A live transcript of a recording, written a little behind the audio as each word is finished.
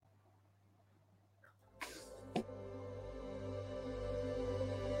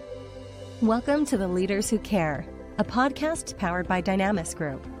Welcome to The Leaders Who Care, a podcast powered by Dynamis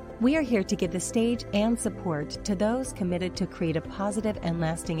Group. We are here to give the stage and support to those committed to create a positive and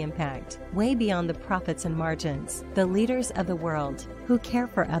lasting impact, way beyond the profits and margins, the leaders of the world who care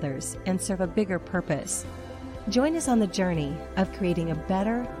for others and serve a bigger purpose. Join us on the journey of creating a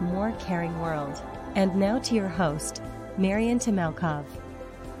better, more caring world. And now to your host, Marian Timalkov.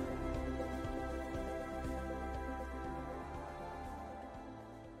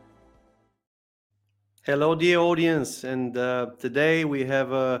 Hello, dear audience, and today we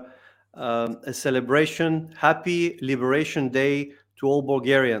have a celebration. Happy Liberation Day to all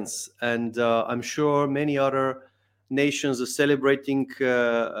Bulgarians, and I'm sure many other nations are celebrating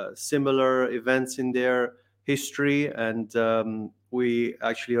similar events in their history. And we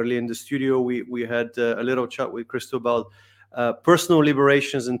actually earlier in the studio we had a little chat with Christo about personal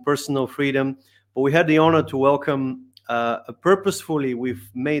liberations and personal freedom. But we had the honor to welcome. Purposefully, we've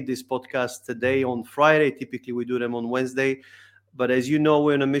made this podcast today on Friday. Typically, we do them on Wednesday. But as you know,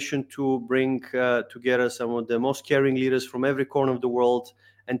 we're on a mission to bring together some of the most caring leaders from every corner of the world.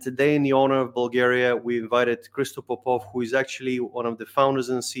 And today, in the honor of Bulgaria, we invited Christo Popov, who is actually one of the founders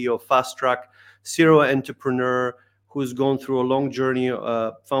and CEO of Fast Track, serial entrepreneur, who's gone through a long journey,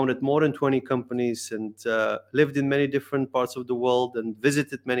 founded more than 20 companies, and lived in many different parts of the world and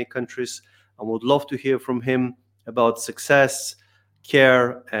visited many countries. I would love to hear from him about success,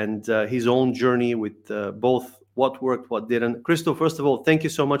 care, and his own journey with both what worked, what didn't. Christo, first of all, thank you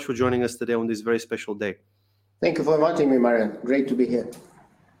so much for joining us today on this very special day. Thank you for inviting me, Marian. Great to be here.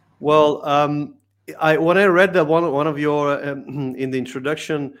 Well, when I read that one of your in the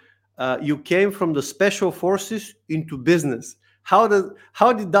introduction, you came from the special forces into business. How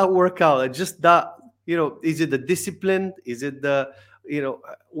did that work out? Just that, is it the discipline? Is it the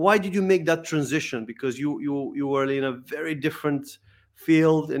why did you make that transition? Because you were in a very different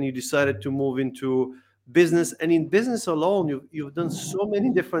field and you decided to move into business. And in business alone, you've done so many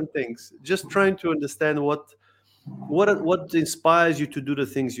different things. Just trying to understand what inspires you to do the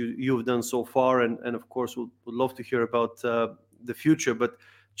things you've done so far. And of course, would love to hear about the future, but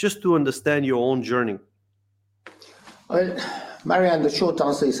just to understand your own journey. Well, Marian, the short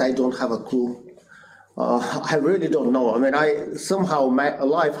answer is I don't have a clue. I really don't know. I mean,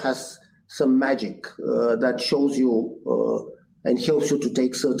 life has some magic that shows you and helps you to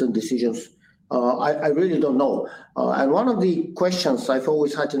take certain decisions. I really don't know. And one of the questions I've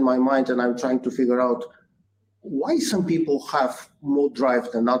always had in my mind, and I'm trying to figure out, why some people have more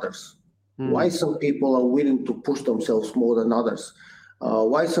drive than others? Why some people are willing to push themselves more than others?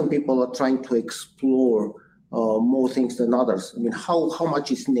 Why some people are trying to explore more things than others? I mean, how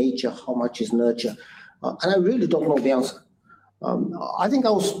much is nature? How much is nurture? And I really don't know the answer. I think I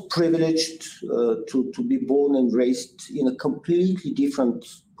was privileged to be born and raised in a completely different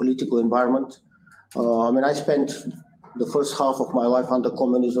political environment. I spent the first half of my life under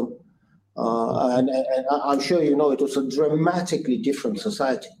communism. And I'm sure you know it was a dramatically different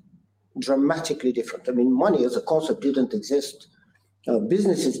society. Dramatically different. I mean, money as a concept didn't exist.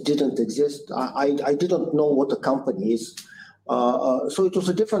 Businesses didn't exist. I didn't know what a company is. So it was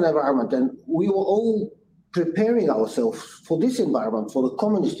a different environment, and we were all preparing ourselves for this environment, for the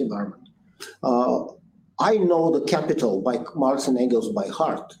communist environment. I know the Capital by Marx and Engels by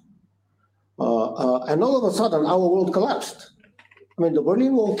heart. And all of a sudden, our world collapsed. I mean, the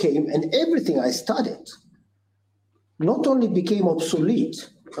Berlin Wall came, and everything I studied not only became obsolete,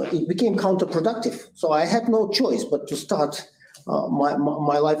 it became counterproductive. So I had no choice but to start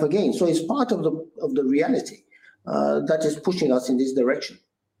my life again. So it's part of the reality that is pushing us in this direction.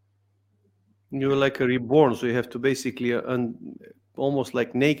 You're like a reborn, so you have to basically almost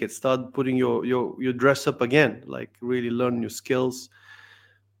like naked start putting your dress up again, like really learn new skills.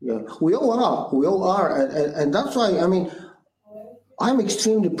 Yeah, we all are, and that's why I'm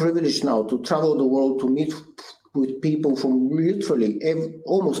extremely privileged now to travel the world to meet with people from literally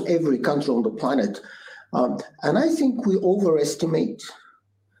almost every country on the planet, and I think we overestimate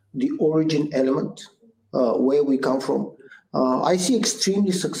the origin element, where we come from. I see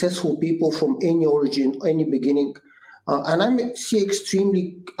extremely successful people from any origin, any beginning, and I see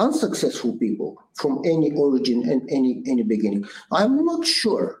extremely unsuccessful people from any origin and any beginning. I'm not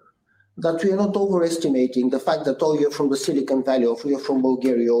sure that we are not overestimating the fact that, you're from the Silicon Valley, or you're from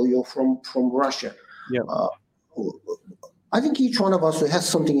Bulgaria, or you're from Russia. Yeah. I think each one of us has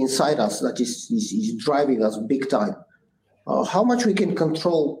something inside us that is driving us big time. How much we can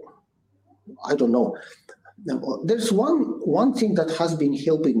control, I don't know. There's one thing that has been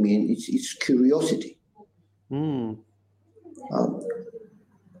helping me, and it's curiosity.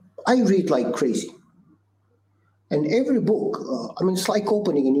 I read like crazy. And every book, it's like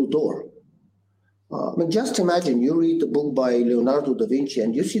opening a new door. Just imagine you read a book by Leonardo da Vinci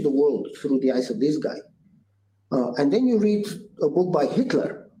and you see the world through the eyes of this guy. And then you read a book by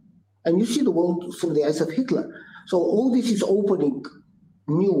Hitler and you see the world through the eyes of Hitler. So all this is opening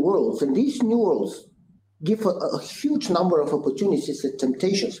new worlds, and these new worlds give a huge number of opportunities and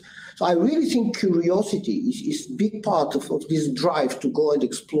temptations. So I really think curiosity is a big part of this drive to go and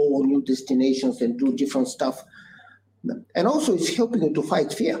explore new destinations and do different stuff. And also it's helping you to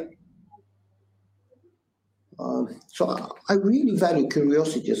fight fear. So I really value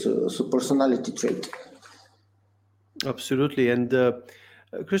curiosity as a personality trait. Absolutely. And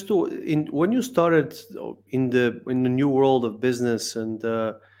Christo, when you started in the new world of business, and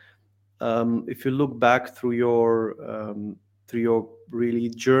if you look back through your really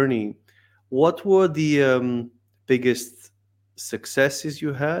journey, what were the biggest successes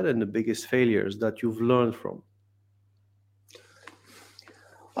you had and the biggest failures that you've learned from?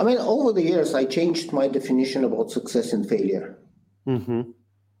 Over the years, I changed my definition about success and failure. Mm-hmm.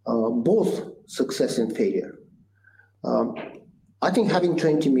 Both success and failure. I think having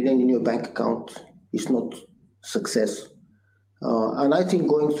 20 million in your bank account is not success. And I think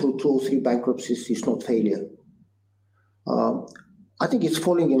going through 2 or 3 bankruptcies is not failure. I think it's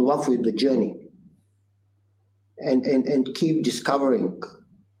falling in love with the journey and keep discovering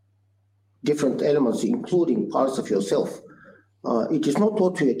different elements, including parts of yourself. It is not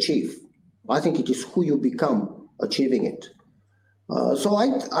what you achieve. I think it is who you become achieving it. So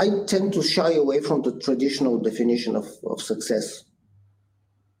I tend to shy away from the traditional definition of success.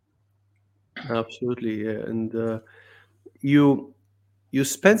 Absolutely. Yeah. And you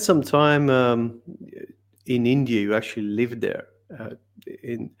spent some time in India. You actually lived there.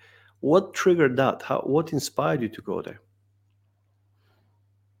 What triggered that? What inspired you to go there?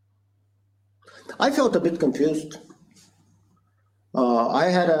 I felt a bit confused. I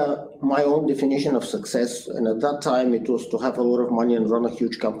had my own definition of success, and at that time it was to have a lot of money and run a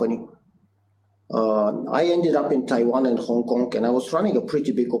huge company. I ended up in Taiwan and Hong Kong, and I was running a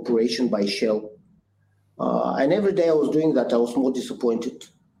pretty big operation by Shell. And every day I was doing that, I was more disappointed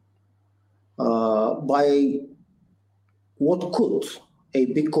by what could a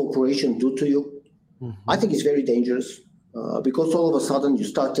big corporation do to you. Mm-hmm. I think it's very dangerous because all of a sudden you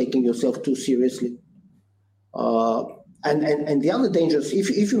start taking yourself too seriously. And the other danger is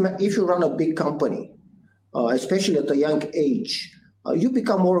if you run a big company, especially at a young age, you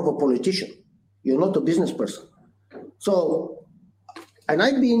become more of a politician. You're not a business person. So, and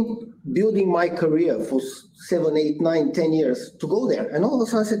I've been building my career for 7, 8, 9, 10 years to go there. And all of a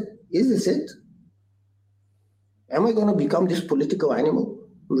sudden I said, is this it? Am I going to become this political animal,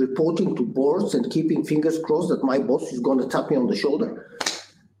 reporting to boards and keeping fingers crossed that my boss is going to tap me on the shoulder?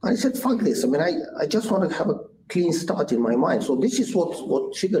 And I said, fuck this. I just want to have a clean start in my mind. So this is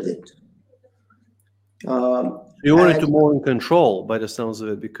what triggered it. You wanted to be more in control by the sounds of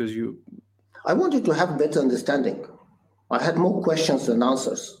it, because I wanted to have better understanding. I had more questions than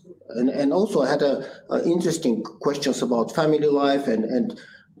answers. And also I had interesting questions about family life and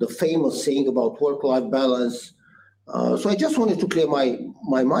the famous saying about work-life balance. So I just wanted to clear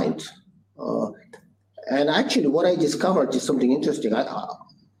my mind. And actually what I discovered is something interesting.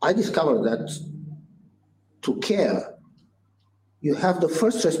 I discovered that to care, you have the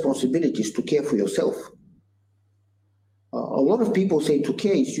first responsibility is to care for yourself. A lot of people say to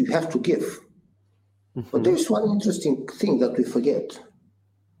care is you have to give. Mm-hmm. But there's one interesting thing that we forget.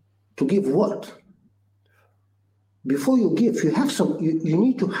 To give what? Before you give, you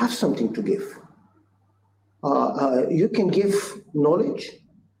need to have something to give. You can give knowledge,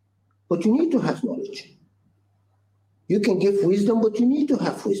 but you need to have knowledge. You can give wisdom, but you need to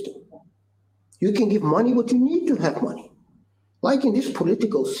have wisdom. You can give money, but you need to have money. Like in this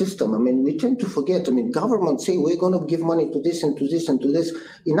political system, we tend to forget. Governments say we're going to give money to this and to this and to this.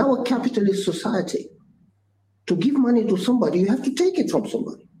 In our capitalist society, to give money to somebody, you have to take it from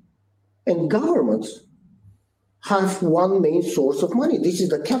somebody. And governments have one main source of money. This is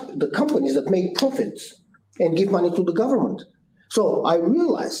the companies that make profits and give money to the government. So I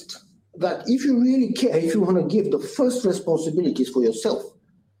realized that if you really care, if you want to give, the first responsibility is for yourself.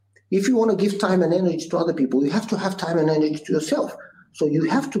 If you want to give time and energy to other people, you have to have time and energy to yourself. So you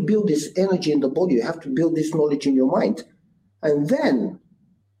have to build this energy in the body. You have to build this knowledge in your mind. And then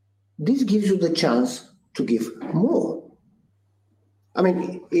this gives you the chance to give more.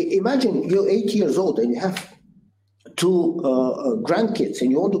 Imagine you're 8 years old and you have 2 grandkids and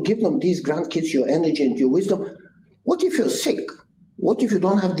you want to give them, these grandkids, your energy and your wisdom. What if you're sick? What if you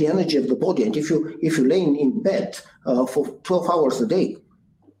don't have the energy of the body? And if you're laying in bed for 12 hours a day?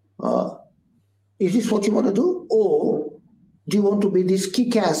 Is this what you want to do? Or do you want to be this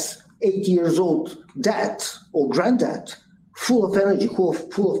kick-ass 80 years old dad or granddad, full of energy,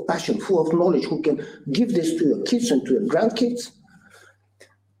 full of passion, full of knowledge, who can give this to your kids and to your grandkids.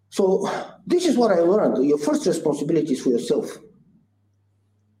 So this is what I learned. Your first responsibility is for yourself.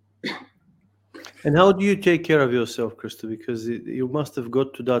 And how do you take care of yourself, Christo? Because you must have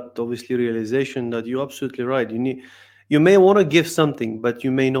got to that, obviously, realization that you're absolutely right. You may want to give something, but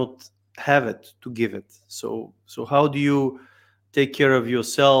you may not have it to give it. So how do you take care of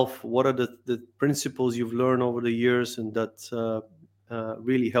yourself? What are the principles you've learned over the years and that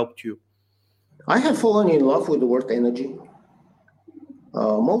really helped you? I have fallen in love with the word energy.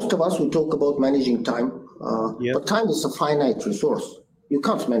 Most of us, we talk about managing time, but time is a finite resource. You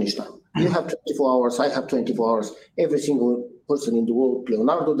can't manage time. You have 24 hours, I have 24 hours, every single person in the world,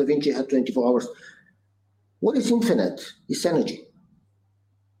 Leonardo da Vinci had 24 hours. What is infinite is energy.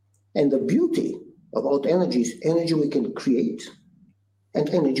 And the beauty about energy is energy we can create and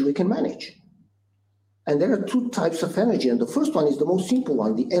energy we can manage. And there are two types of energy, and the first one is the most simple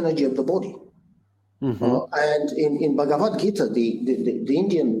one, the energy of the body. And in Bhagavad Gita, the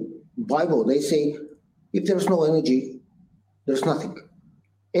Indian Bible, they say, if there's no energy, there's nothing.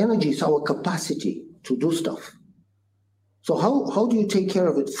 Energy is our capacity to do stuff. So how do you take care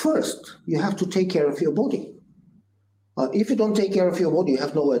of it? First, you have to take care of your body. If you don't take care of your body, you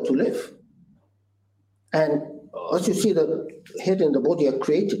have nowhere to live. And as you see, the head and the body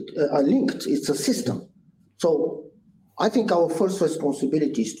are linked. It's a system. So I think our first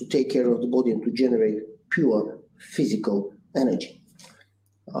responsibility is to take care of the body and to generate pure physical energy.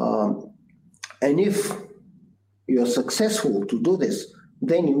 And if you're successful to do this,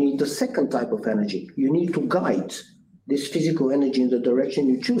 then you need the second type of energy. You need to guide this physical energy in the direction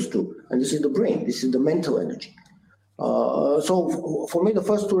you choose to. And this is the brain, this is the mental energy. So for me, the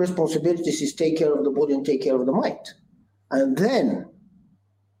first two responsibilities is take care of the body and take care of the mind. And then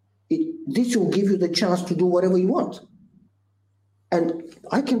this will give you the chance to do whatever you want. And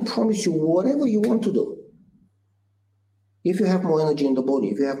I can promise you, whatever you want to do, if you have more energy in the body,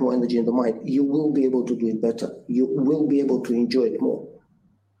 if you have more energy in the mind, you will be able to do it better. You will be able to enjoy it more.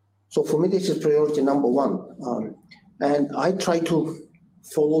 So for me, this is priority number one. And I try to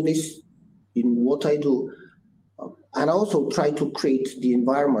follow this in what I do. And I also try to create the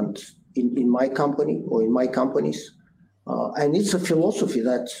environment in my company or in my companies. And it's a philosophy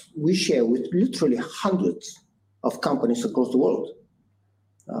that we share with literally hundreds of companies across the world.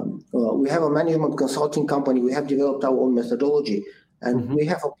 We have a management consulting company. We have developed our own methodology, and we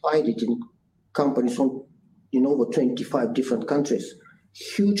have applied it in companies in over 25 different countries.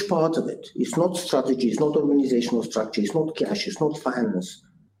 Huge part of it is not strategy, it's not organizational structure, it's not cash, it's not finance.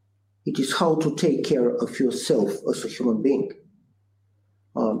 It is how to take care of yourself as a human being.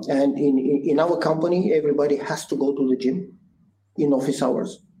 And in our company, everybody has to go to the gym in office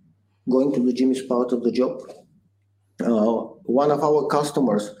hours. Going to the gym is part of the job. One of our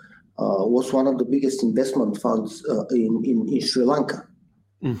customers was one of the biggest investment funds in Sri Lanka.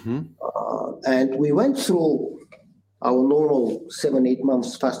 And we went through our normal 7-8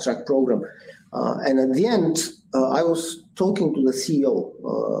 months fast track program. And at the end, I was talking to the CEO,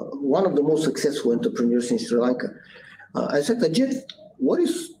 one of the most successful entrepreneurs in Sri Lanka. I said, Ajit, what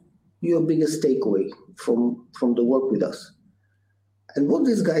is your biggest takeaway from the work with us? And what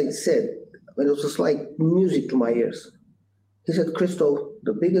this guy said, it was just like music to my ears. He said, Christo,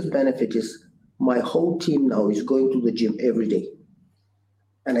 the biggest benefit is my whole team now is going to the gym every day.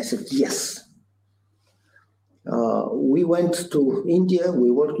 And I said, yes. We went to India.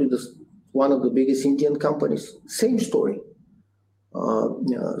 We worked with one of the biggest Indian companies. Same story.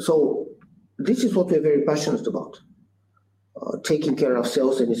 So this is what we're very passionate about. Taking care of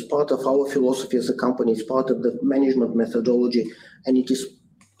ourselves, and it's part of our philosophy as a company. It's part of the management methodology, and it is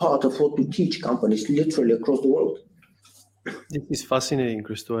part of what we teach companies literally across the world. This is fascinating,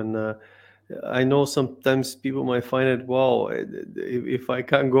 Christo, and I know sometimes people might find it, wow, if I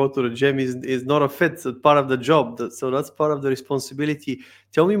can't go to the gym, is not a fit, it's part of the job. So that's part of the responsibility.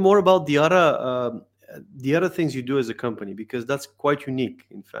 Tell me more about the other things you do as a company, because that's quite unique,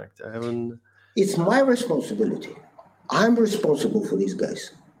 in fact. It's my responsibility. I'm responsible for these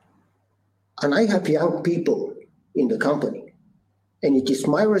guys. And I have young people in the company. And it is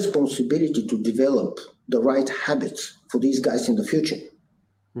my responsibility to develop the right habits for these guys in the future.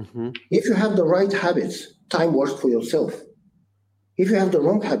 If you have the right habits, time works for yourself. If you have the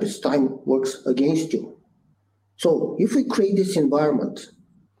wrong habits, time works against you. So if we create this environment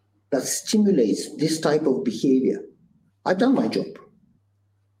that stimulates this type of behavior, I've done my job.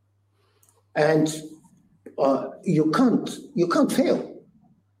 And you can't fail,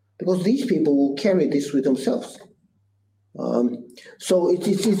 because these people will carry this with themselves. So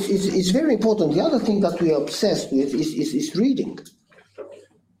it's very important. The other thing that we are obsessed with is reading.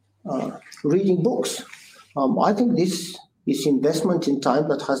 Reading books. I think this is investment in time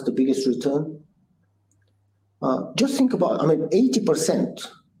that has the biggest return. Just think about, 80%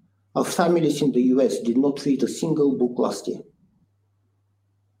 of families in the US did not read a single book last year.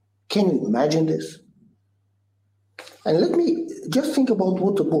 Can you imagine this? And let me just think about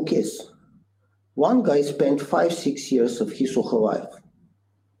what a book is. One guy spent 5-6 years of his or her life,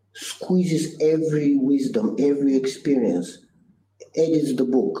 squeezes every wisdom, every experience, edits the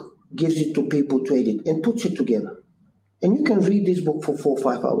book, gives it to people to edit, and puts it together. And you can read this book for 4 or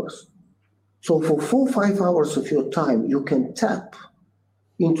 5 hours. So for 4 or 5 hours of your time, you can tap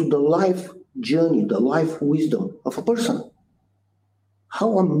into the life journey, the life wisdom of a person.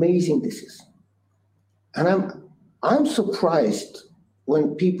 How amazing this is. And I'm surprised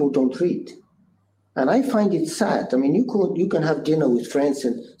when people don't read. And I find it sad. You can have dinner with friends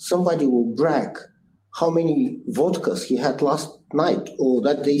and somebody will brag how many vodkas he had last night, or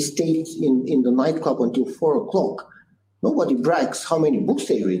that they stayed in the nightclub until 4 o'clock. Nobody brags how many books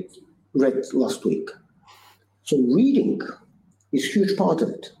they read last week. So reading is a huge part of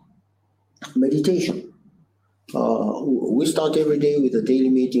it. Meditation. We start every day with a daily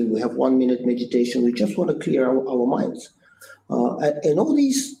meeting. We have 1-minute meditation. We just want to clear our minds. And all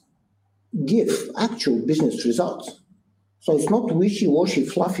these give actual business results. So it's not wishy-washy,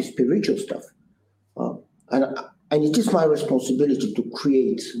 fluffy spiritual stuff. And it is my responsibility to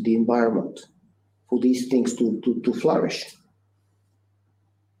create the environment for these things to flourish.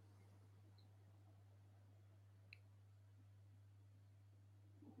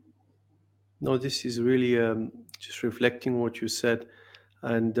 No, this is really just reflecting what you said,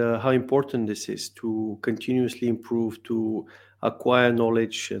 and how important this is to continuously improve, to acquire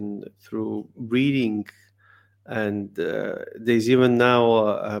knowledge, and through reading. And there's even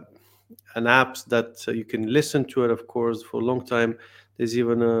now an app that you can listen to it, of course, for a long time. There's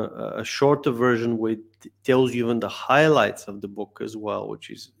even a shorter version which tells you even the highlights of the book as well, which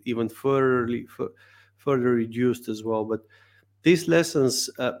is even further reduced as well. But these lessons,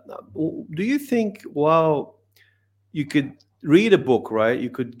 do you think, you could read a book, right? You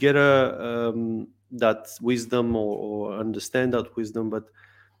could get that wisdom or understand that wisdom, but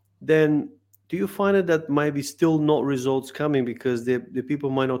then do you find it that might be still not results coming because the people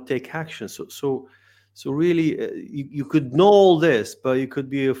might not take action? So really, you could know all this, but you could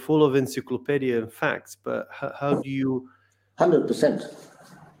be full of encyclopedia and facts. But how do you? 100%.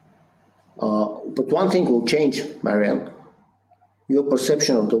 But one thing will change, Marianne. Your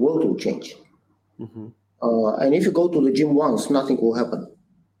perception of the world will change. Mm-hmm. And if you go to the gym once, nothing will happen.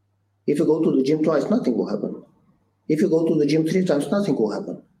 If you go to the gym twice, nothing will happen. If you go to the gym 3 times, nothing will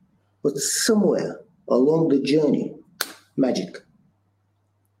happen. But somewhere along the journey, magic.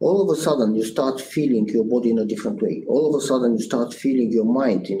 All of a sudden, you start feeling your body in a different way. All of a sudden, you start feeling your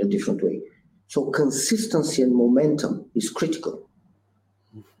mind in a different way. So consistency and momentum is critical.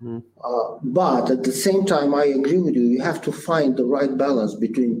 Mm-hmm. But at the same time, I agree with you. You have to find the right balance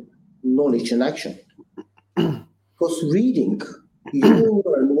between knowledge and action. Because reading, you will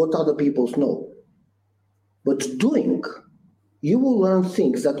learn what other people know. But doing, you will learn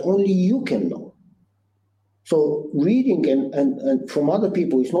things that only you can know. So reading and from other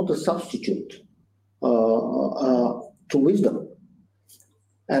people is not a substitute to wisdom.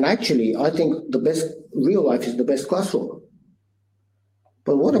 And actually, I think the best real life is the best classroom.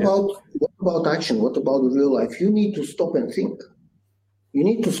 But what about action? What about real life? You need to stop and think. You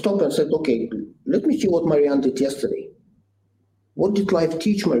need to stop and say, okay, let me see what Marianne did yesterday. What did life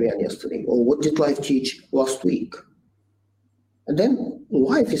teach Marianne yesterday? Or what did life teach last week? And then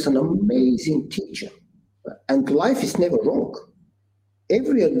life is an amazing teacher. And life is never wrong.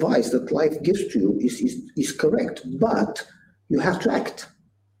 Every advice that life gives to you is correct, but you have to act.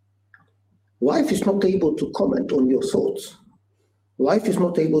 Life is not able to comment on your thoughts. Life is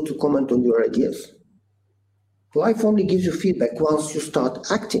not able to comment on your ideas. Life only gives you feedback once you start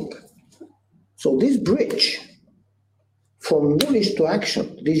acting. So this bridge from knowledge to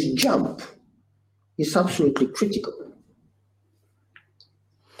action, this jump, is absolutely critical.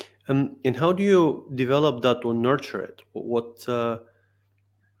 And how do you develop that or nurture it?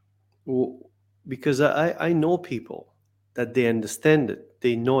 Because I know people that they understand it,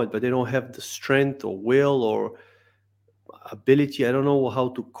 they know it, but they don't have the strength or will or ability. I don't know how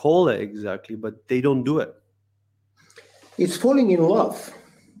to call it exactly, but they don't do it. It's falling in love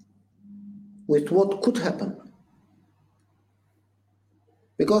with what could happen.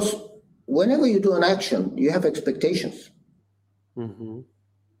 Because whenever you do an action, you have expectations. Mm-hmm.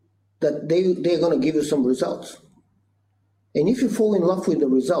 That they're going to give you some results. And if you fall in love with the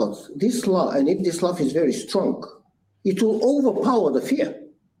results, this love, and if this love is very strong, it will overpower the fear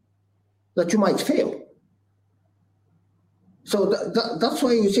that you might fail. So that's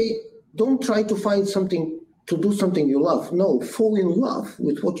why you say, don't try to find something, to do something you love. No, fall in love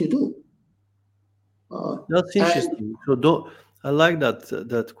with what you do. That's interesting. I like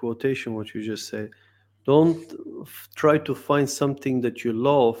that quotation, what you just said. Don't try to find something that you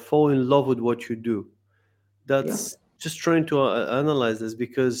love, fall in love with what you do. That's just trying to analyze this,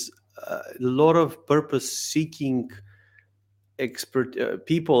 because a lot of purpose-seeking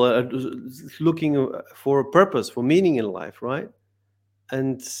people are looking for a purpose, for meaning in life, right?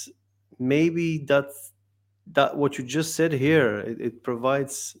 And maybe that what you just said here, it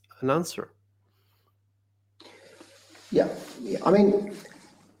provides an answer. Yeah. I mean,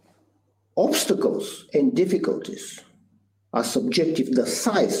 obstacles and difficulties are subjective. The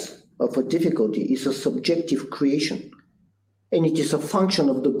size of a difficulty is a subjective creation, and it is a function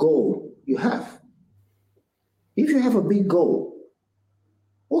of the goal you have. If you have a big goal,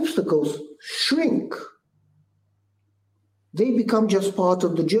 obstacles shrink. They become just part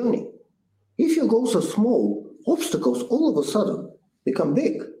of the journey. If your goals are small, obstacles all of a sudden become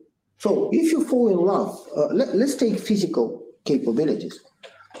big. So if you fall in love, let's take physical capabilities.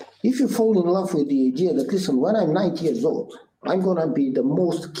 If you fall in love with the idea that, listen, when I'm 90 years old, I'm going to be the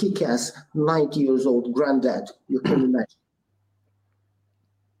most kick-ass 90 years old granddad you can imagine.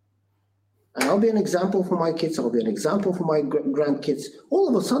 And I'll be an example for my kids, I'll be an example for my grandkids. All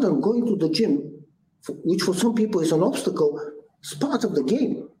of a sudden, going to the gym, which for some people is an obstacle, is part of the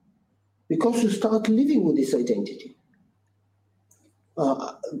game, because you start living with this identity.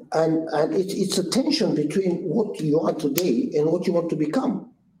 And it's a tension between what you are today and what you want to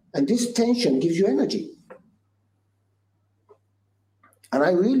become. And this tension gives you energy. And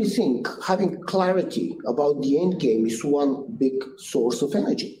I really think having clarity about the end game is one big source of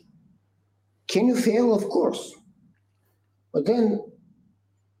energy. Can you fail? Of course. But then,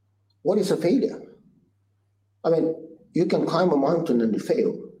 what is a failure? I mean, you can climb a mountain and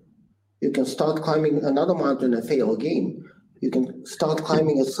fail. You can start climbing another mountain and fail again. You can start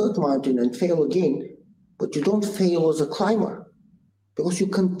climbing a third mountain and fail again, but you don't fail as a climber because you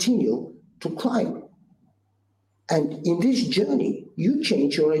continue to climb. And in this journey, you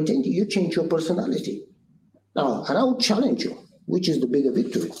change your identity, you change your personality. Now, and I would challenge you, which is the bigger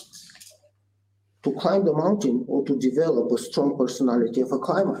victory? To climb the mountain or to develop a strong personality of a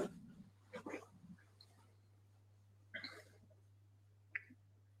climber?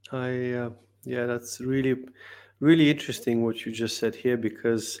 Yeah, that's really interesting what you just said here,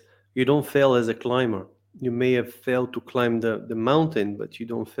 because you don't fail as a climber. You may have failed to climb the mountain, but you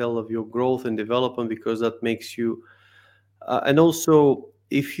don't fail of your growth and development, because that makes you and also,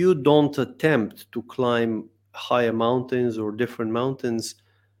 if you don't attempt to climb higher mountains or different mountains,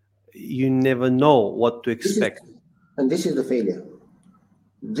 you never know what to expect. This is the failure.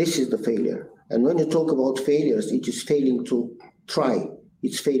 This is the failure. And when you talk about failures, it is failing to try.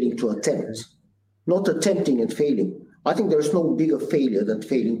 It's failing to attempt. Not attempting and failing. I think there is no bigger failure than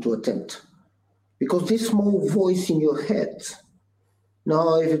failing to attempt. Because this small voice in your head,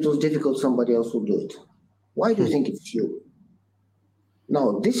 no, if it was difficult, somebody else would do it. Why do you think it's you?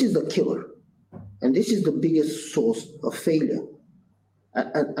 Now, this is the killer. And this is the biggest source of failure.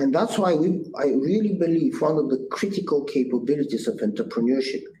 And that's why I really believe one of the critical capabilities of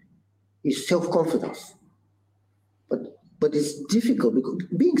entrepreneurship is self-confidence. But it's difficult, because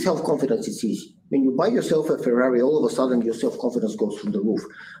being self-confident is easy. When you buy yourself a Ferrari, all of a sudden your self-confidence goes through the roof.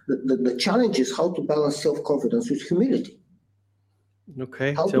 The challenge is how to balance self-confidence with humility.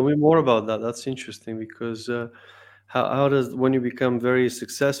 Okay, tell me more about that. That's interesting, because how does, when you become very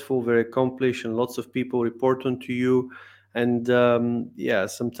successful, very accomplished, and lots of people report onto you, and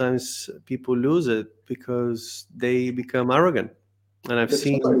sometimes people lose it because they become arrogant. And I've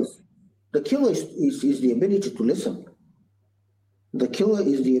seen the killer is the ability to listen. The killer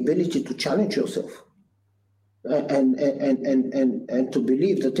is the ability to challenge yourself and to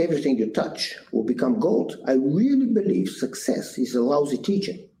believe that everything you touch will become gold. I really believe success is a lousy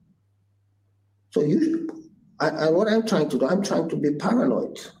teacher. So what I'm trying to do, I'm trying to be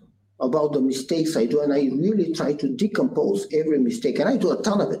paranoid about the mistakes I do, and I really try to decompose every mistake, and I do a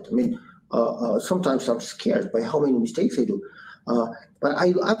ton of it. I mean, sometimes I'm scared by how many mistakes I do. But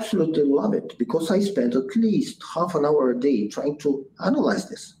I absolutely love it, because I spend at least half an hour a day trying to analyze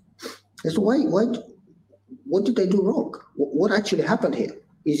this. As to what did I do wrong? What actually happened here?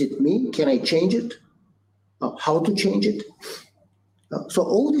 Is it me? Can I change it? How to change it? So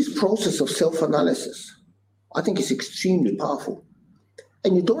all this process of self-analysis, I think, is extremely powerful.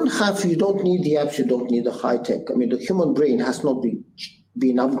 And you don't need the apps, you don't need the high tech. I mean, the human brain has not been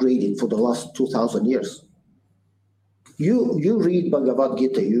upgraded for the last 2,000 years. You read Bhagavad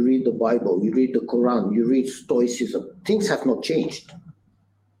Gita, you read the Bible, you read the Quran, you read Stoicism. Things have not changed.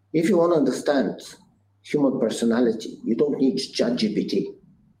 If you want to understand human personality, you don't need ChatGPT.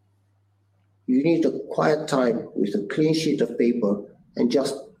 You need a quiet time with a clean sheet of paper and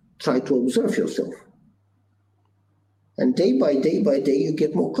just try to observe yourself. And day by day, you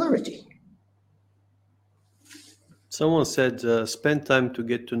get more clarity. Someone said, spend time to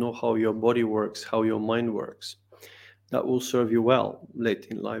get to know how your body works, how your mind works. That will serve you well late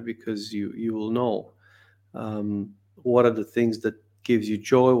in life, because you will know what are the things that gives you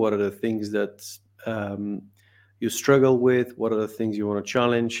joy, what are the things that you struggle with, what are the things you want to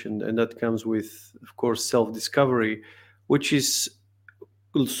challenge, and that comes with, of course, self-discovery, which is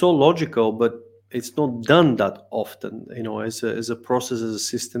so logical, but it's not done that often, as a process, as a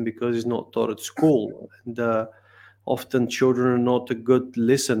system, because it's not taught at school. And often children are not good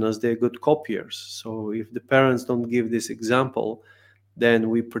listeners, they're good copiers. So if the parents don't give this example, then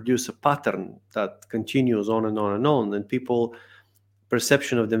we produce a pattern that continues on and on and on. And people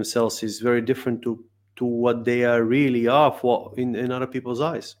perception of themselves is very different to what they really are in other people's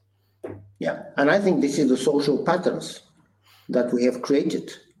eyes. Yeah, and I think this is the social patterns that we have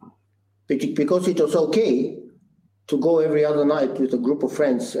created. Because it was okay to go every other night with a group of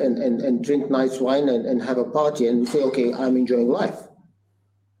friends and drink nice wine and have a party and say, okay, I'm enjoying life.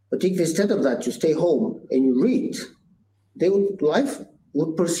 But if instead of that you stay home and you read, life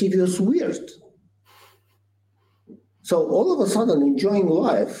would perceive you as weird. So all of a sudden, enjoying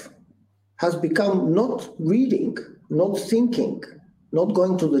life has become not reading, not thinking, not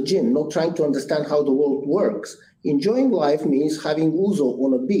going to the gym, not trying to understand how the world works. Enjoying life means having ouzo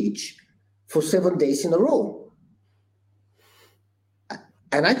on a beach for 7 days in a row.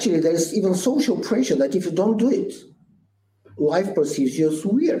 And actually, there's even social pressure that if you don't do it, life perceives you as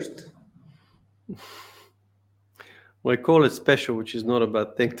weird. We call it special, which is not a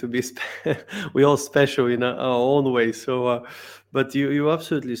bad thing to be. We're all special in our own way. So, but you're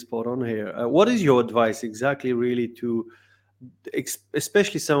absolutely spot on here. What is your advice exactly, really, to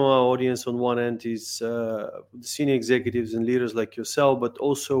especially some of our audience on one end is senior executives and leaders like yourself, but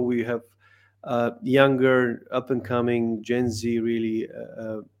also we have younger, up-and-coming Gen Z, really,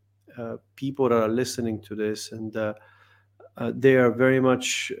 people that are listening to this, and they are very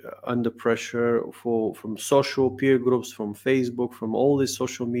much under pressure from social peer groups, from Facebook, from all these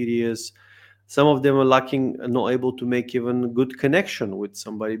social medias. Some of them are lacking, not able to make even good connection with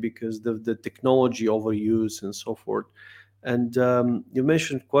somebody because of the technology overuse and so forth. And you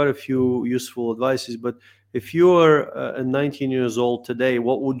mentioned quite a few useful advices, but if you are 19 years old today,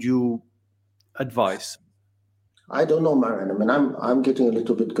 what would you advise? I don't know, Marian. I mean, I'm getting a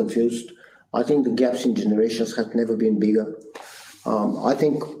little bit confused. I think the gaps in generations have never been bigger. I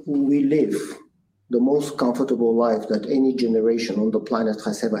think we live the most comfortable life that any generation on the planet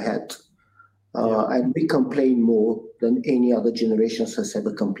has ever had. And we complain more than any other generations has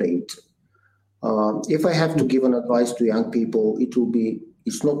ever complained. If I have to give an advice to young people, it will be,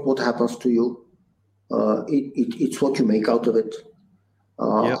 it's not what happens to you. It's what you make out of it.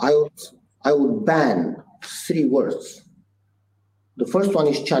 I would ban 3 words. The first one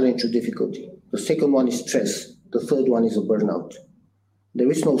is challenge or difficulty. The second one is stress. The third one is a burnout. There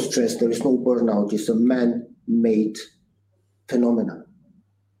is no stress. There is no burnout. It's a man-made phenomenon.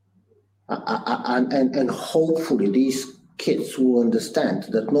 And hopefully these kids will understand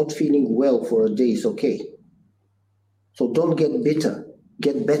that not feeling well for a day is okay. So don't get bitter,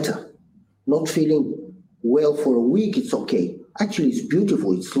 get better. Not feeling well for a week, it's okay. Actually, it's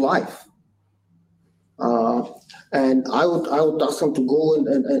beautiful, it's life. And I would ask them to go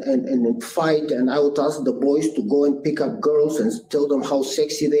and fight, and I would ask the boys to go and pick up girls and tell them how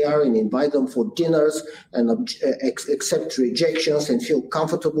sexy they are and invite them for dinners and accept rejections and feel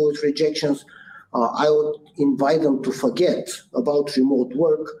comfortable with rejections. I would invite them to forget about remote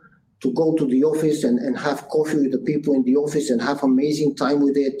work, to go to the office and have coffee with the people in the office and have amazing time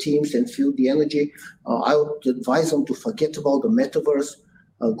with their teams and feel the energy. I would advise them to forget about the metaverse.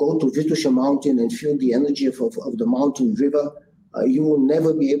 Go to Vitusha mountain and feel the energy of the mountain river. You will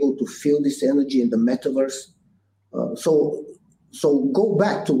never be able to feel this energy in the metaverse. So go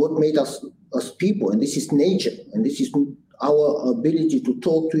back to what made us people, and this is nature, and this is our ability to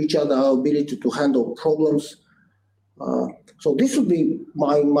talk to each other, our ability to handle problems. So this would be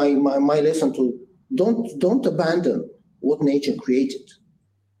my lesson: to don't abandon what nature created.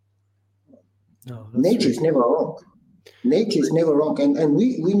 Nature is never wrong. Nature is never wrong, and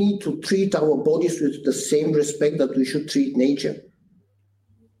we need to treat our bodies with the same respect that we should treat nature.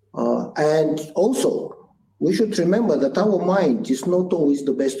 And also, we should remember that our mind is not always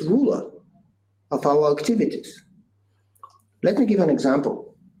the best ruler of our activities. Let me give an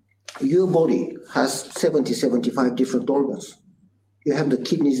example. Your body has 70, 75 different organs. You have the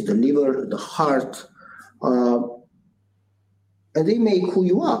kidneys, the liver, the heart, and they make who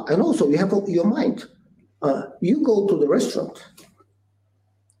you are. And also, you have your mind. You go to the restaurant,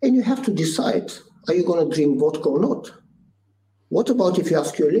 and you have to decide, are you going to drink vodka or not? What about if you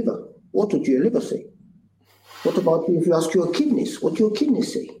ask your liver? What would your liver say? What about if you ask your kidneys? What your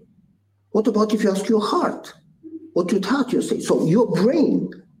kidneys say? What about if you ask your heart? What would heart you say? So your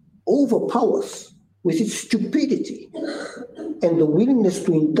brain overpowers with its stupidity and the willingness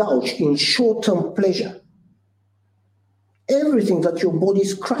to indulge in short-term pleasure everything that your body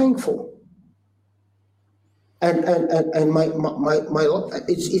is crying for. And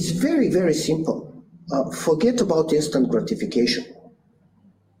it's very, very simple. Forget about instant gratification.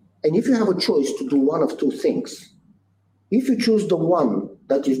 And if you have a choice to do one of two things, if you choose the one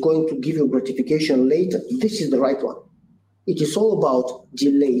that is going to give you gratification later, this is the right one. It is all about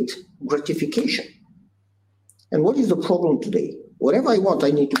delayed gratification. And what is the problem today? Whatever I want,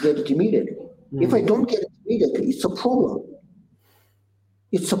 I need to get it immediately. If I don't get it immediately, it's a problem.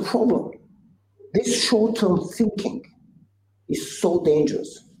 It's a problem. This short-term thinking is so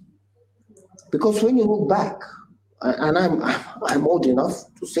dangerous. Because when you look back, and I'm old enough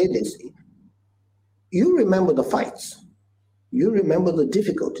to say this, you remember the fights. You remember the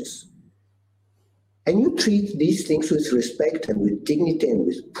difficulties. And you treat these things with respect and with dignity and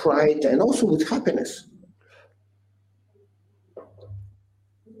with pride and also with happiness.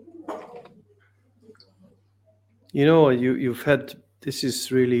 You know, you've had, this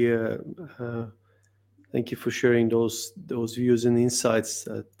is really, thank you for sharing those views and insights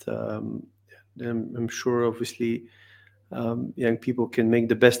that I'm sure obviously young people can make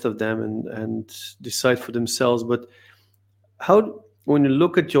the best of them and decide for themselves. But how, when you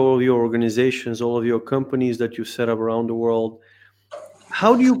look at all of your organizations, all of your companies that you set up around the world,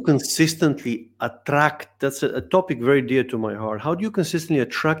 how do you consistently attract, that's a topic very dear to my heart, how do you consistently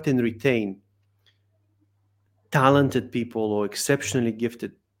attract and retain talented people or exceptionally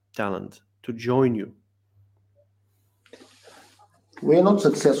gifted talent to join you? We are not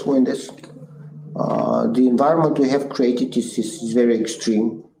successful in this. The environment we have created is very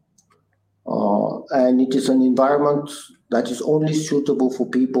extreme. And it is an environment that is only suitable for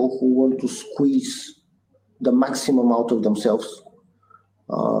people who want to squeeze the maximum out of themselves.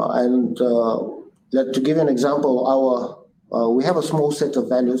 To give an example, we have a small set of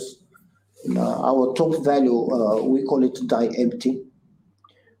values. Our top value, we call it die empty.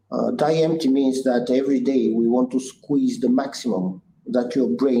 Die empty means that every day we want to squeeze the maximum that your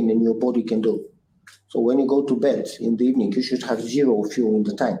brain and your body can do. So when you go to bed in the evening, you should have zero fuel in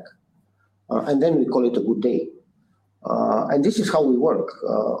the tank. And then we call it a good day. And this is how we work.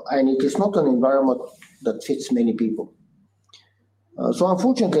 And it is not an environment that fits many people. So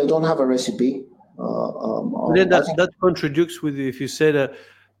unfortunately, I don't have a recipe. That contradicts with, if you said,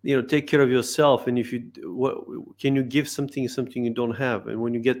 take care of yourself, and if you, can you give something you don't have? And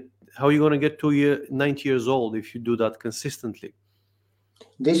when you get, how are you going to get to 90 years old if you do that consistently?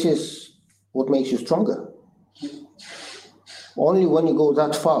 This is what makes you stronger. Only when you go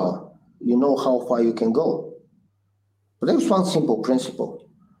that far, you know how far you can go. But there's one simple principle.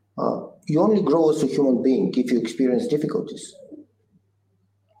 You only grow as a human being if you experience difficulties.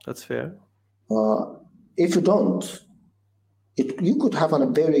 That's fair. If you don't, you could have a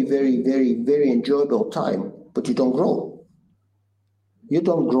very, very, very, very enjoyable time, but you don't grow. You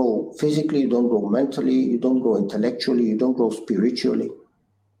don't grow physically, you don't grow mentally, you don't grow intellectually, you don't grow spiritually.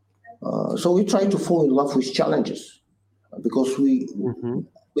 So we try to fall in love with challenges because we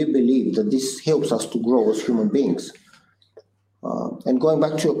believe that this helps us to grow as human beings. And going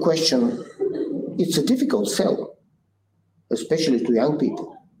back to your question, it's a difficult sell, especially to young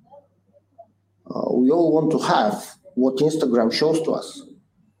people. We all want to have what Instagram shows to us,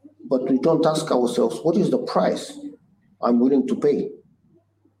 but we don't ask ourselves, what is the price I'm willing to pay?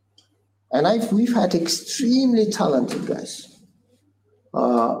 And we've had extremely talented guys.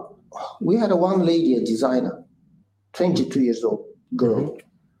 We had one lady, a designer, 22 years old girl,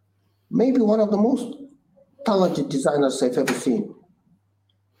 maybe one of the most talented designers I've ever seen.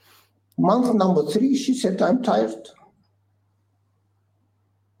 Month number 3, she said, I'm tired.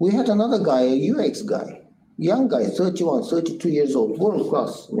 We had another guy, a UX guy, young guy, 31, 32 years old, world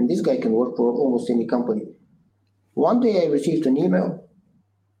class. I mean, this guy can work for almost any company. One day I received an email.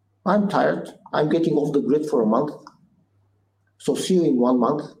 I'm tired. I'm getting off the grid for a month. So see you in 1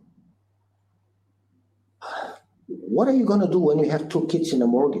 month. What are you going to do when you have 2 kids and a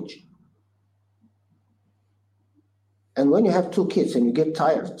mortgage? And when you have 2 kids and you get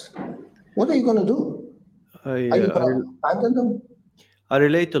tired, what are you going to do? Are you going to abandon them? I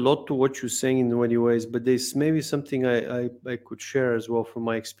relate a lot to what you're saying in many ways, but there's maybe something I could share as well from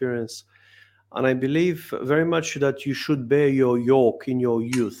my experience. And I believe very much that you should bear your yoke in your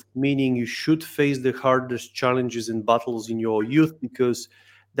youth, meaning you should face the hardest challenges and battles in your youth, because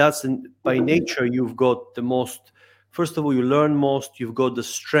that's by nature you've got the most. First of all, you learn most. You've got the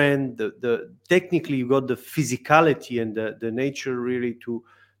strength, the technically you've got the physicality and the nature really to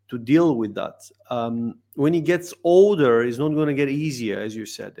deal with that. When he gets older, it's not going to get easier, as you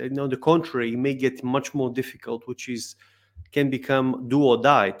said. And on the contrary, it may get much more difficult, which is can become do or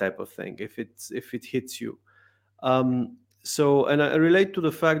die type of thing if it hits you. So, and I relate to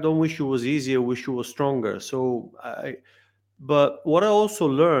the fact, don't wish it was easier, wish you was stronger. But what I also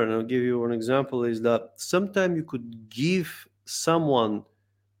learned, I'll give you an example, is that sometimes you could give someone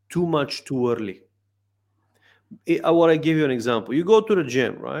too much too early. I want to give you an example. You go to the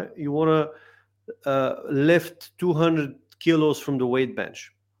gym, right? You want to lift 200 kilos from the weight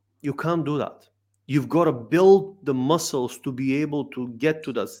bench. You can't do that. You've got to build the muscles to be able to get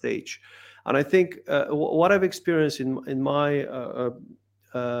to that stage. And I think what I've experienced in my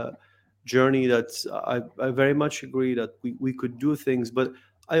journey, that I very much agree that we could do things, but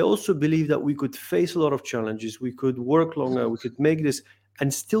I also believe that we could face a lot of challenges. We could work longer. We could make this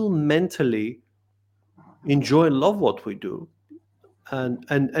and still mentally enjoy and love what we do,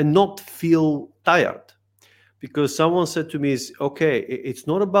 and not feel tired. Because someone said to me, is okay, it's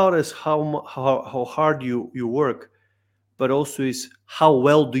not about as how hard you work, but also is how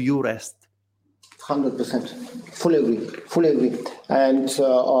well do you rest. 100%. Fully agree. And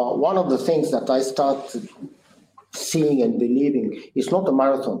one of the things that I started seeing and believing is not a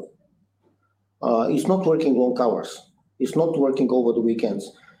marathon. It's not working long hours. It's not working over the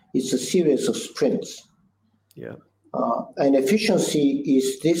weekends. It's a series of sprints. Yeah. And efficiency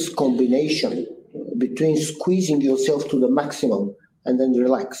is this combination between squeezing yourself to the maximum and then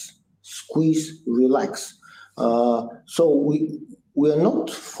relax. Squeeze, relax. So we are not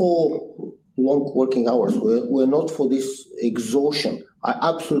for long working hours. We're not for this exhaustion. I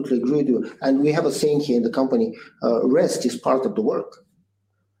absolutely agree with you. And we have a saying here in the company, rest is part of the work.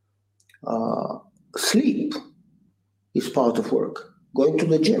 Sleep is part of work. Going to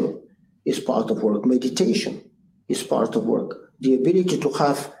the gym is part of work. Meditation is part of work. The ability to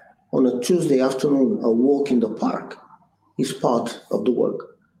have on a Tuesday afternoon a walk in the park is part of the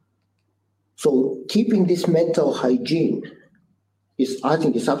work. So keeping this mental hygiene I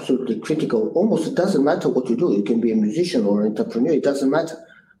think is absolutely critical. Almost it doesn't matter what you do. You can be a musician or an entrepreneur, it doesn't matter.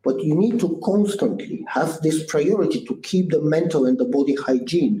 But you need to constantly have this priority to keep the mental and the body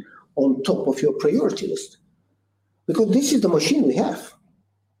hygiene on top of your priority list. Because this is the machine we have.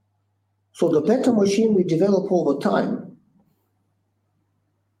 So the better machine we develop over time,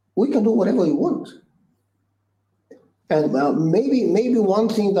 we can do whatever we want. And maybe one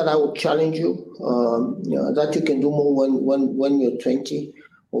thing that I would challenge you, that you can do more when you're 20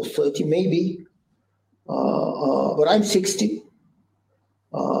 or 30, maybe. But I'm 60,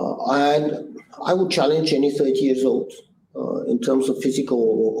 and I would challenge any 30 years old in terms of physical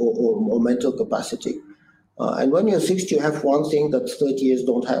or mental capacity. And when you're 60, you have one thing that 30 years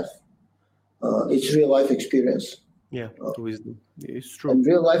don't have. It's real life experience. Yeah, wisdom. It's true. And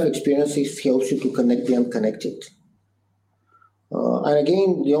real life experiences helps you to connect the unconnected. And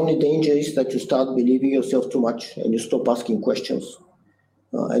again, the only danger is that you start believing yourself too much and you stop asking questions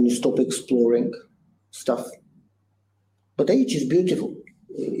and you stop exploring stuff. But age is beautiful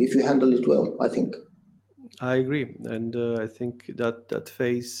if you handle it well, I think. I agree. And I think that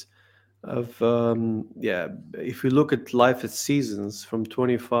phase of, if you look at life as seasons from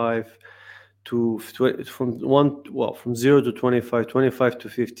 25 from 0 to 25, 25 to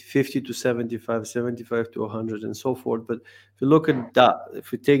 50, 50 to 75, 75 to 100, and so forth. But if you look at that,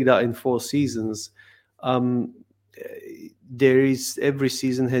 if we take that in 4 seasons, there is, every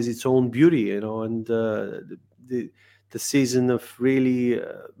season has its own beauty, and the season of really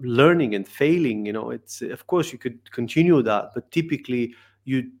learning and failing, it's, of course you could continue that, but typically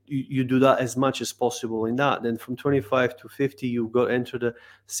you do that as much as possible in that. Then from 25 to 50, you've got enter the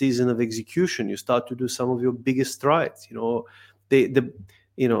season of execution. You start to do some of your biggest strides.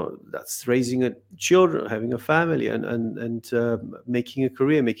 That's raising children, having a family, and making a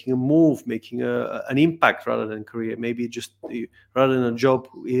career, making a move, making an impact rather than career. Maybe just rather than a job,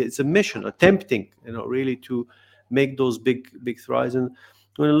 it's a mission, attempting, really to make those big strides. And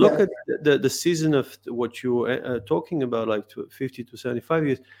when you look at the season of what you're talking about, like 50 to 75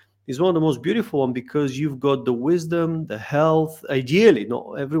 years, is one of the most beautiful one, because you've got the wisdom, the health, ideally,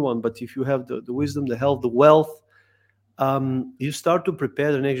 not everyone, but if you have the wisdom, the health, the wealth, you start to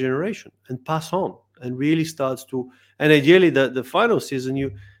prepare the next generation and pass on, and really starts to, and ideally the final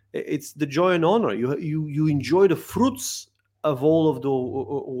season, it's the joy and honor. You enjoy the fruits of all of the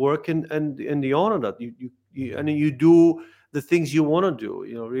work and the honor that you do the things you want to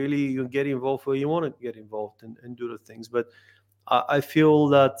do. Really, you get involved where you want to get involved and do the things. But I feel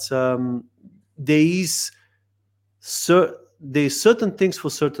that there's certain things for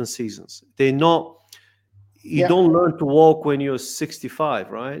certain seasons. They're not. You don't learn to walk when you're 65,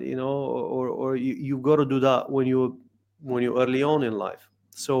 right? Or you got to do that when you're early on in life.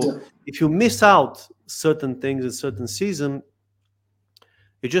 So if you miss out certain things in certain season,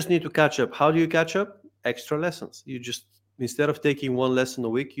 you just need to catch up. How do you catch up? Extra lessons. You just, instead of taking one lesson a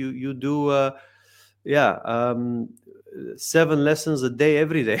week, you do 7 lessons a day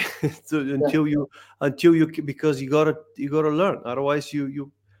every day until you because you gotta learn. Otherwise,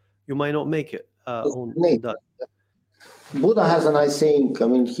 you might not make it. On that. Buddha has a nice saying. I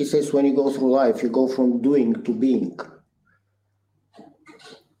mean, he says, when you go through life, you go from doing to being.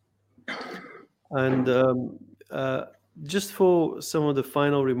 And just for some of the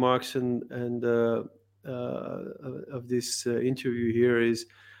final remarks and of this interview here is,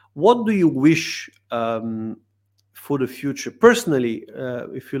 what do you wish for the future? Personally,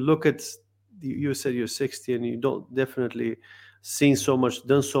 if you look at, you said you're 60 and you don't definitely seen so much,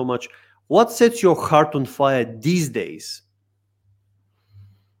 done so much. What sets your heart on fire these days?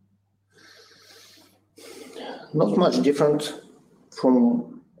 Not much different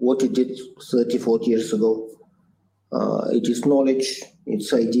from what it did 30, 40 years ago. It is knowledge,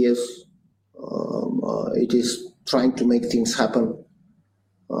 it's ideas, it is trying to make things happen.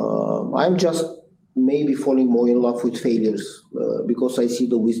 I'm just maybe falling more in love with failures because I see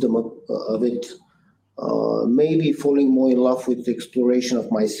the wisdom of it. Maybe falling more in love with the exploration of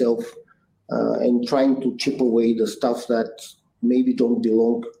myself and trying to chip away the stuff that maybe don't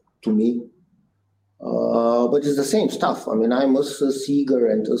belong to me. But it's the same stuff. I mean, I'm as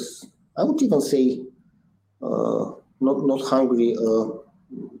eager and as, I would even say, not hungry,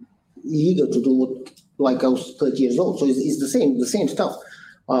 eager to do what, like I was 30 years old. So it's the same stuff.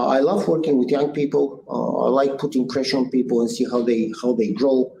 I love working with young people. I like putting pressure on people and see how they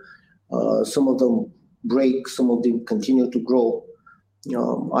grow. Some of them break, some of them continue to grow.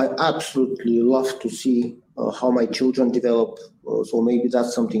 I absolutely love to see how my children develop. So maybe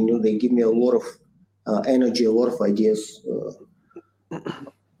that's something new. They give me a lot of energy, a lot of ideas.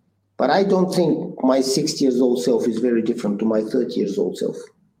 But I don't think my 60 years old self is very different to my 30 years old self.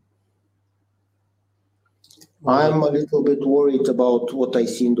 I'm a little bit worried about what I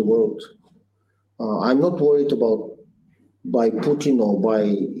see in the world. I'm not worried about by Putin or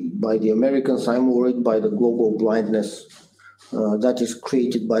by the Americans. I'm worried by the global blindness that is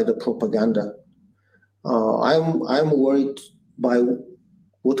created by the propaganda. I'm worried by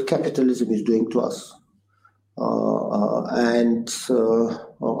what capitalism is doing to us. And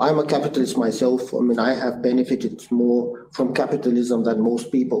I'm a capitalist myself. I mean, I have benefited more from capitalism than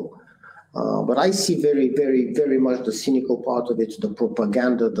most people. But I see very, very, very much the cynical part of it, the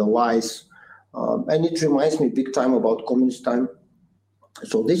propaganda, the lies. And it reminds me big time about communist time.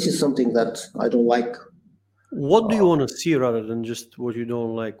 So this is something that I don't like. What do you want to see rather than just what you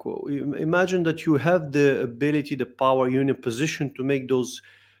don't like? Well, imagine that you have the ability, the power, you're in a position to make those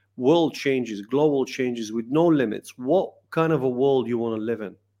world changes, global changes with no limits. What kind of a world you want to live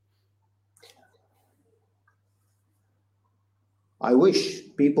in? I wish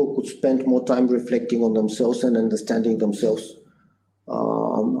people could spend more time reflecting on themselves and understanding themselves.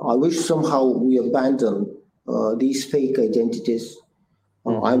 I wish somehow we abandon these fake identities.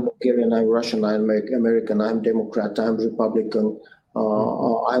 I'm Bulgarian, I'm Russian, I'm American, I'm Democrat, I'm Republican,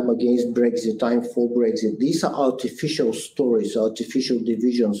 I'm against Brexit, I'm for Brexit. These are artificial stories, artificial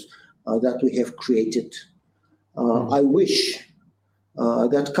divisions that we have created. I wish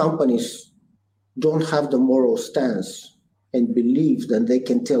that companies don't have the moral stance and believe that they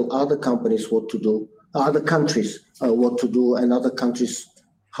can tell other companies what to do, other countries what to do, and other countries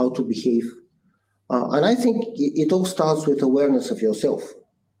how to behave. And I think it all starts with awareness of yourself.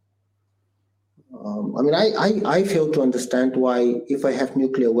 I mean, I fail to understand why, if I have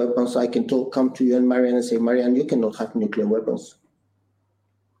nuclear weapons, I can come to you and Marianne and say, Marianne, you cannot have nuclear weapons.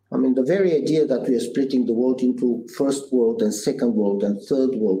 I mean, the very idea that we are splitting the world into first world and second world and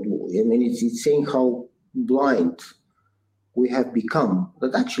third world, I mean, it's saying how blind we have become,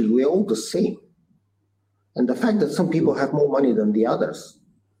 that actually we are all the same. And the fact that some people have more money than the others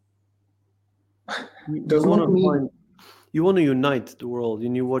does not mean... you want to unite the world.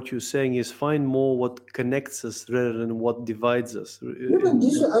 What you're saying is find more what connects us rather than what divides us.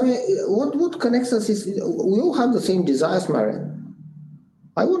 What connects us is we all have the same desires, Marian.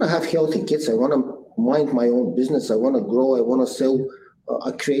 I want to have healthy kids. I want to mind my own business. I want to grow. I want to sell.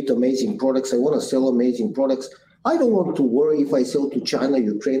 I create amazing products. I want to sell amazing products. I don't want to worry if I sell to China,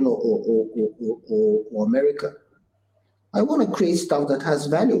 Ukraine, or America. I want to create stuff that has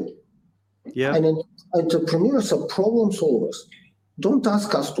value. Yeah. And entrepreneurs are problem solvers. Don't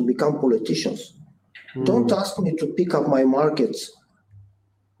ask us to become politicians. Don't ask me to pick up my markets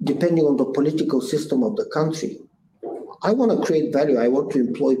depending on the political system of the country. I want to create value. I want to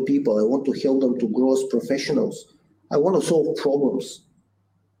employ people. I want to help them to grow as professionals. I want to solve problems.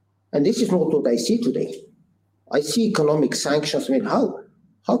 And this is not what I see today. I see economic sanctions. I mean,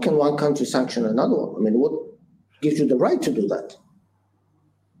 how can one country sanction another one? I mean, what gives you the right to do that?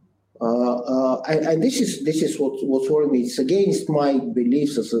 And this is what's worrying me. It's against my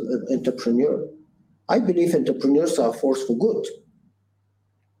beliefs as an entrepreneur. I believe entrepreneurs are a force for good.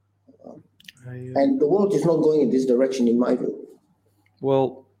 And the world is not going in this direction, in my view.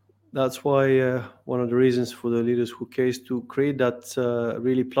 Well, that's why one of the reasons for the Leaders Who Care is to create that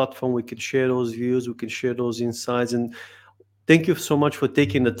really platform. We can share those views, we can share those insights. And thank you so much for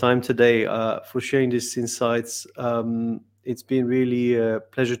taking the time today for sharing these insights. It's been really a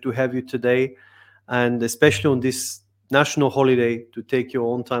pleasure to have you today, and especially on this national holiday, to take your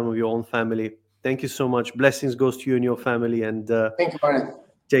own time with your own family. Thank you so much. Blessings goes to you and your family. And thank you, Brian.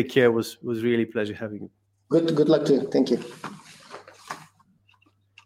 Take care. Was really a pleasure having you. Good luck to you. Thank you.